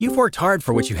You've worked hard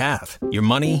for what you have. Your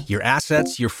money, your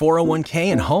assets, your 401k,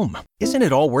 and home. Isn't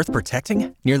it all worth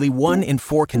protecting? Nearly 1 in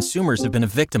 4 consumers have been a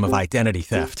victim of identity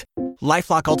theft.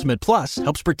 LifeLock Ultimate Plus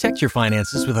helps protect your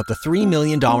finances with up to $3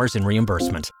 million in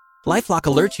reimbursement. LifeLock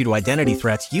alerts you to identity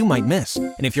threats you might miss.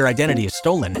 And if your identity is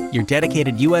stolen, your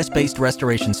dedicated U.S.-based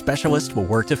restoration specialist will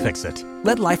work to fix it.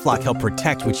 Let LifeLock help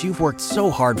protect what you've worked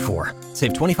so hard for.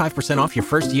 Save 25% off your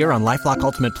first year on LifeLock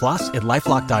Ultimate Plus at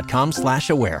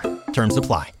LifeLock.com/aware. Terms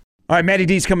apply. All right, Matty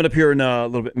D's coming up here in a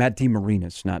little bit. Matt D.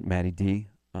 Marinas, not Matty D.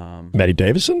 Matty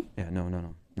Davison? Yeah,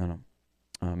 no.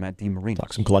 Matt D. Marinas.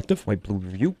 Talk some collective. White Blue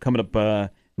Review coming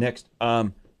up next.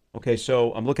 Okay,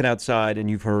 so I'm looking outside, and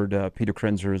you've heard Peter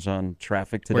Krenzer is on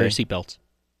traffic today. Wear your seatbelts.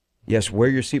 Yes, wear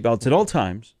your seatbelts at all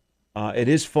times. It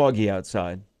is foggy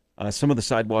outside. Some of the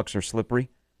sidewalks are slippery.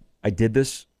 I did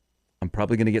this. I'm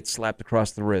probably going to get slapped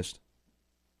across the wrist.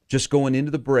 Just going into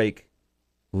the break,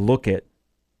 look at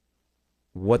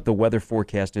what the weather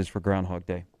forecast is for Groundhog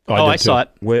Day. Oh, I saw it.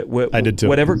 I did too.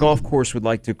 Whatever golf course would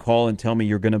like to call and tell me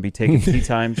you're going to be taking tee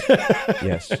times.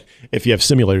 Yes. If you have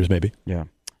simulators, maybe.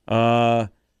 Yeah.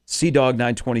 Sea-Dog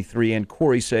 923 and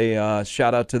Corey say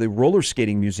shout out to the Roller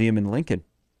Skating Museum in Lincoln.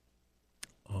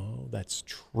 Oh, that's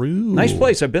true. Nice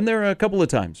place. I've been there a couple of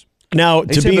times. Now,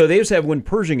 they used to have, when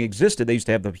Pershing existed, they used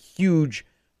to have the huge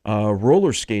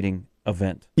roller skating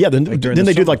event. Yeah, didn't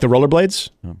they do like the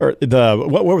rollerblades? No. Or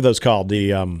what were those called?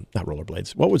 The not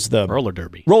rollerblades. What was the roller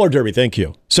derby? Roller derby. Thank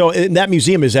you. So that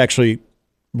museum is actually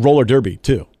roller derby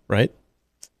too, right?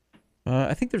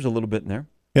 I think there's a little bit in there.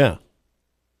 Yeah,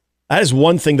 that is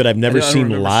one thing that I've never seen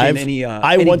live.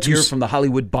 I want to hear from the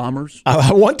Hollywood Bombers.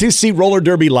 I want to see roller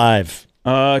derby live.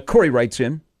 Corey writes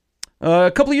in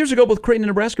a couple of years ago, both Creighton and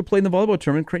Nebraska played in the volleyball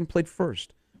tournament. Creighton played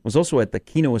first. Was also at the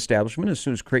Keno establishment. As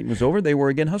soon as Creighton was over, they were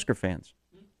again Husker fans.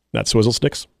 Not Swizzle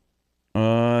Sticks?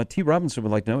 T. Robinson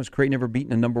would like to know, has Creighton ever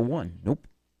beaten a number 1? Nope.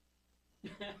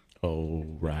 Oh,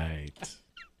 right.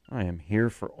 I am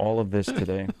here for all of this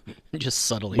today. Just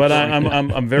subtly. But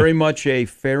I'm very much a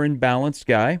fair and balanced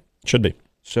guy. Should be.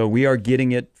 So we are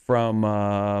getting it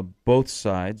from both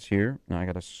sides here. Now I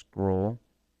got to scroll.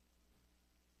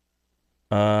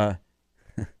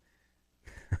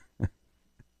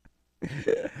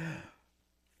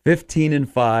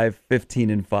 15-5,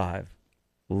 15-5.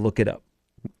 Look it up.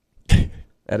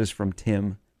 That is from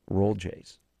Tim Roll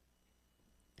Jays.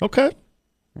 Okay.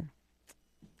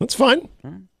 That's fine.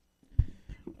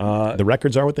 The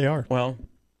records are what they are. Well,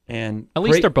 and at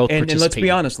least they're both participating. And let's be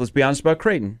honest. Let's be honest about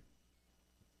Creighton.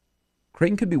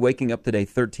 Creighton could be waking up today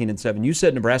 13-7. You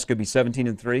said Nebraska would be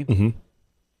 17-3. Mm-hmm.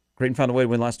 Creighton found a way to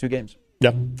win the last 2 games.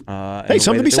 Yeah. Hey,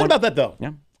 something to be said about that, though.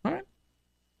 Yeah. All right.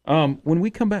 When we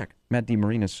come back, Matt D.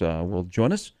 Marinas will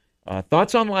join us.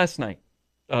 Thoughts on last night?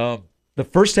 The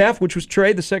first half, which was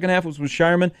Trey. The second half was with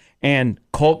Shireman. And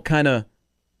Colt kind of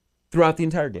throughout the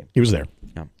entire game. He was there.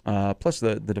 Yeah. Plus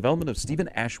the development of Stephen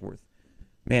Ashworth.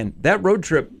 Man, that road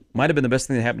trip might have been the best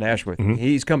thing that happened to Ashworth. Mm-hmm.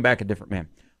 He's come back a different man.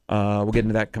 We'll get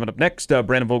into that coming up next.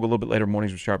 Brandon Vogel a little bit later.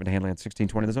 Mornings with Sharp and Hanley on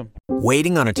 1620 The Zone.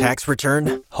 Waiting on a tax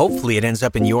return? Hopefully it ends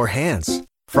up in your hands.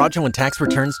 Fraudulent tax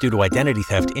returns due to identity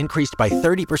theft increased by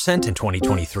 30% in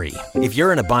 2023. If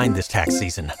you're in a bind this tax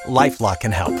season, LifeLock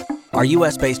can help. Our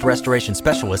U.S.-based restoration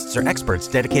specialists are experts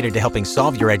dedicated to helping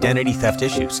solve your identity theft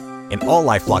issues. And all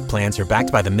LifeLock plans are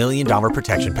backed by the $1 Million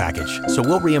Protection Package. So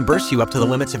we'll reimburse you up to the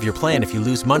limits of your plan if you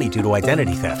lose money due to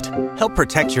identity theft. Help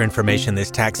protect your information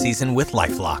this tax season with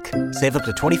LifeLock. Save up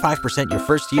to 25% your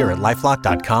first year at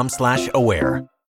LifeLock.com/aware.